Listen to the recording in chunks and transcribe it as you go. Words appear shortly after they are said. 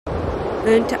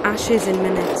burnt to ashes in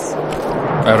minutes.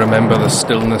 I remember the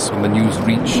stillness when the news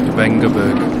reached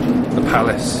Vengerberg. The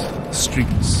palace, the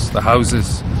streets, the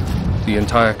houses, the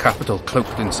entire capital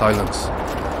cloaked in silence.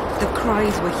 The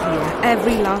cries were here,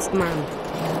 every last man.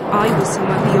 I was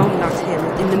somewhere beyond that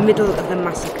hill, in the middle of the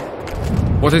massacre.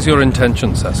 What is your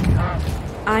intention, Saskia?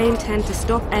 I intend to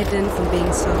stop Eden from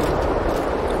being sold.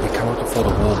 We cannot afford a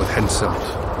war with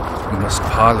Henselt. We must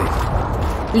parley.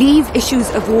 Leave issues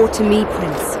of war to me,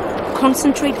 Prince.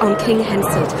 Concentrate on King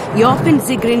Henselt. Jorpin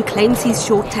Zigrin claims he's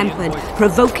short-tempered.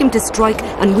 Provoke him to strike,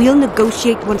 and we'll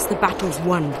negotiate once the battle's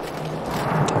won.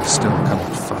 I still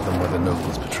cannot fathom why the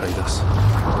nobles betrayed us.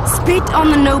 Spit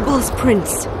on the nobles,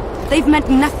 Prince. They've meant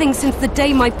nothing since the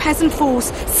day my peasant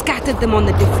force scattered them on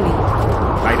the Dyffny.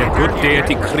 I'd a good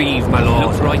deity Creve, my lord.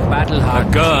 Looks right battle hard.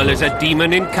 The girl is a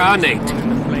demon incarnate.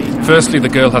 Firstly, the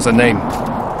girl has a name.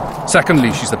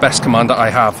 Secondly, she's the best commander I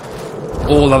have.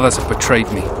 All others have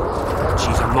betrayed me.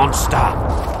 She's a monster.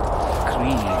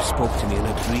 Creve spoke to me in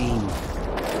a dream.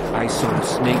 I saw a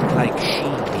snake-like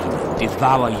she-demon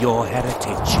devour your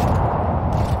heritage.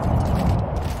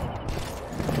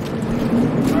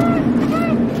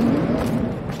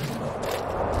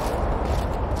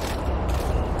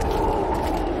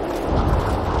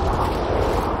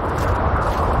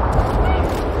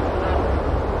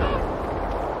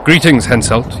 Greetings,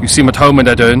 Henselt. You seem at home in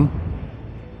Aedirn.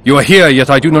 You are here, yet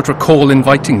I do not recall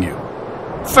inviting you.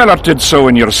 Felot did so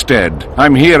in your stead.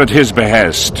 I'm here at his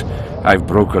behest. I've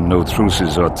broken no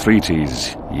truces or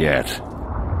treaties yet.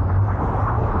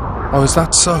 Oh, is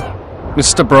that so?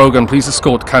 Mr. Brogan, please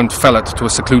escort Count Felot to a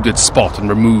secluded spot and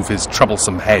remove his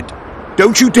troublesome head.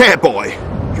 Don't you dare, boy.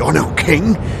 You're no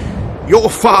king. Your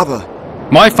father.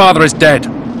 My father is dead.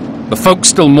 The folk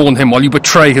still mourn him while you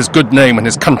betray his good name and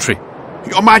his country.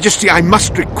 Your Majesty, I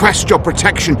must request your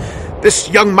protection. This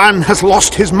young man has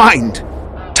lost his mind.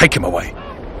 Take him away.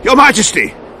 Your Majesty,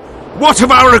 what of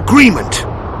our agreement?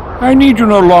 I need you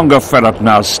no longer, Felot,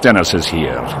 now Stennis is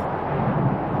here.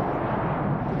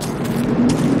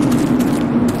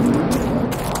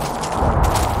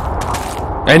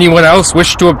 Anyone else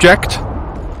wish to object?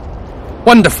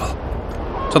 Wonderful.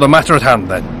 To the matter at hand,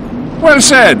 then. Well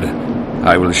said.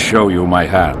 I will show you my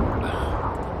hand.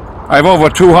 I've over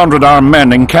 200 armed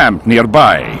men encamped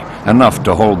nearby, enough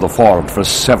to hold the fort for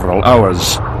several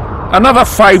hours. Another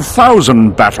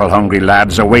 5,000 battle-hungry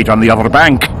lads await on the other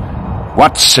bank.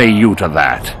 What say you to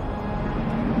that?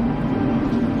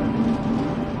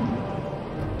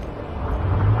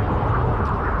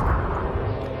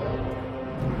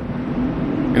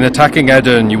 In attacking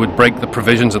Aedirn, you would break the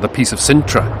provisions of the Peace of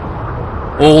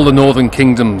Sintra. All the northern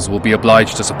kingdoms will be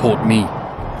obliged to support me.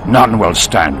 None will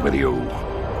stand with you.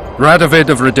 Radovid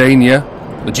of Redania,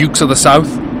 the Dukes of the South.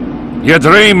 You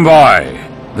dream, boy.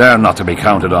 They're not to be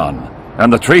counted on.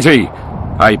 And the treaty,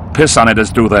 I piss on it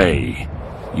as do they.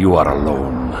 You are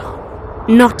alone.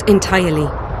 Not entirely.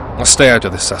 I'll stay out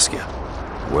of this, Saskia.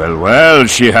 Well, well,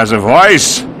 she has a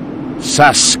voice.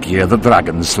 Saskia the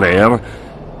Dragon Slayer.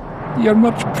 You're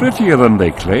much prettier than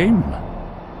they claim.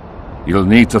 You'll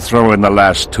need to throw in the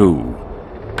last two.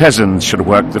 Peasants should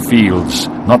work the fields,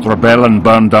 not rebel and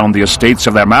burn down the estates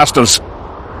of their masters.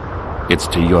 It's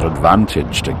to your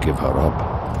advantage to give her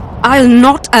up. I'll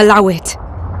not allow it.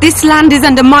 This land is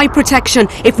under my protection.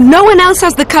 If no one else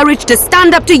has the courage to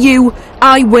stand up to you,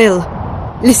 I will.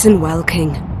 Listen well,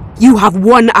 King. You have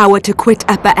 1 hour to quit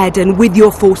Upper Aedirn with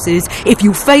your forces. If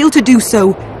you fail to do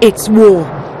so, it's war.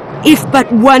 If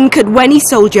but one Cadwenny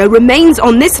soldier remains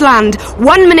on this land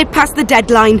 1 minute past the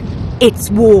deadline,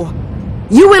 it's war.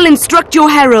 You will instruct your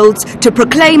heralds to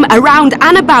proclaim around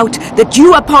and about that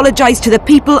you apologize to the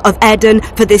people of Aedirn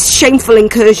for this shameful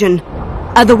incursion.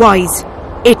 Otherwise,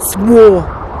 it's war.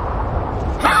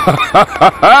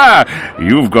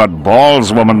 You've got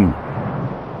balls, woman.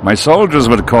 My soldiers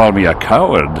would call me a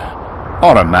coward,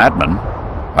 or a madman.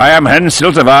 I am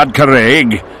Henselt of Ard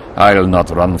Caraig. I'll not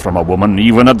run from a woman,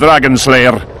 even a dragon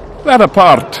slayer. That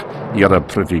apart, you're a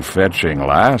pretty fetching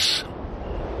lass.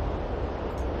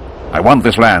 I want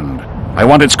this land. I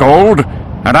want its gold,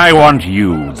 and I want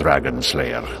you, dragon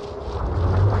slayer.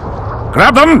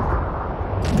 Grab them!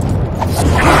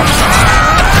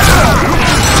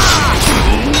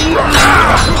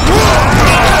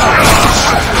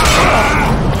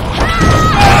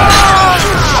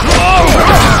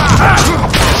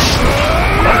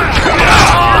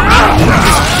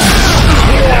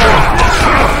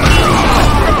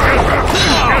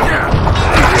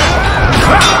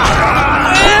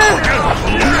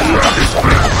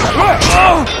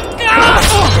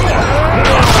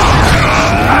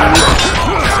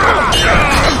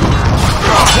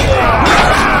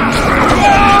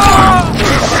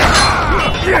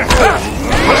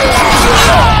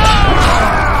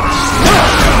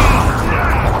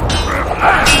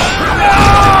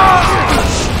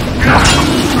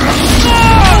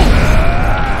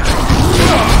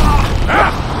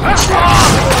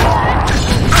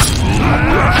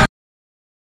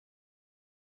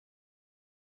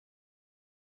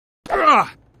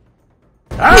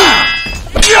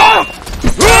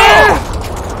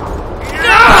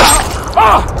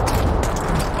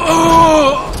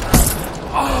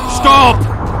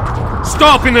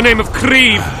 Stop in the name of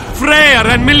Kriv, Freyr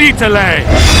and Melitele!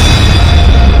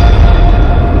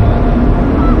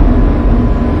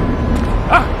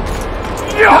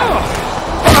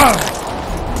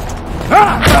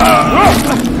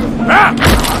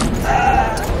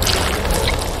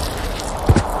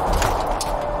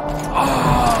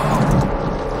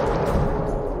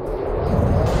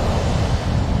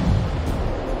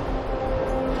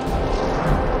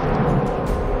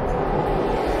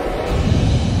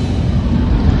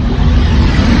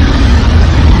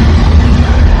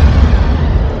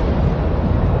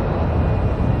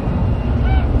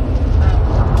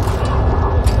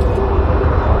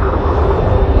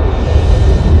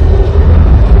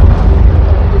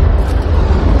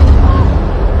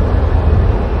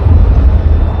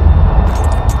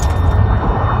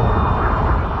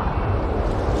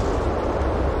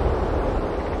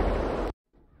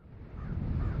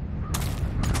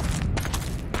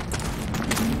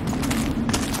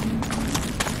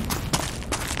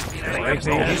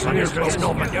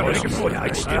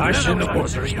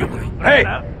 Hey!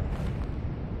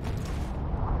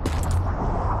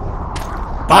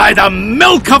 By the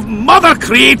milk of Mother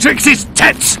Creatrix's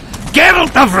tits,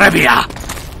 Geralt of Rivia!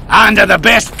 And in the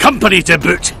best company to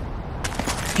boot.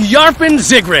 Yarpen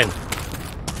Zigrin!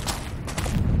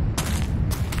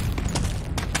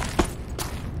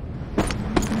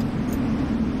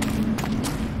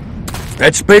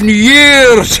 It's been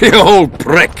years, you old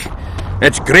prick.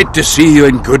 It's great to see you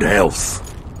in good health.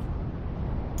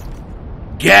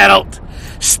 Geralt,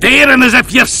 staring as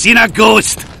if you've seen a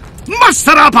ghost.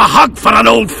 Muster up a hug for an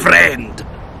old friend.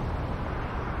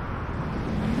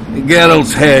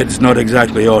 Geralt's head's not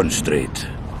exactly on straight.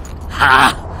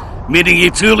 Ha! Meaning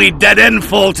you truly did in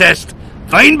Foltest.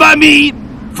 Fine by me.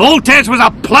 Foltest was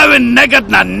a ploughing niggard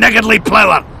and a niggardly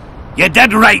plougher. You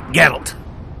did right, Geralt.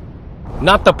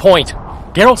 Not the point.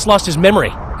 Geralt's lost his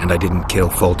memory. And I didn't kill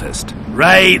Foltest.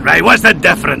 Right. What's the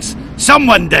difference?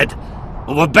 Someone did.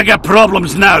 Well, we've bigger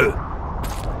problems now.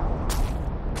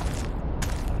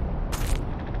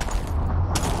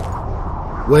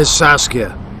 Where's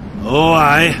Saskia? Oh,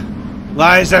 aye.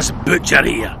 Why is this butcher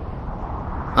here?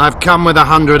 I've come with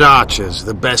 100 archers,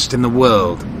 the best in the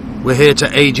world. We're here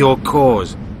to aid your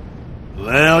cause.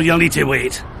 Well, you'll need to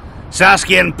wait.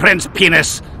 Saskia and Prince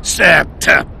Penis,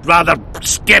 rather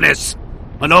Skinnis,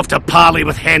 went off to parley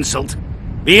with Henselt.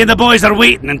 Me and the boys are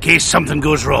waiting in case something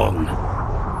goes wrong.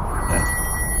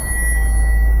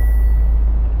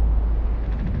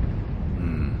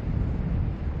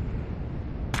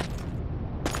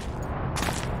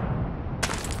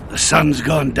 The sun's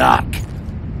gone dark.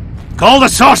 Call the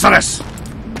sorceress!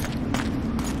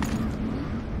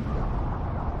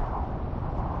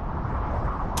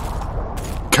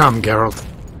 Come, Geralt.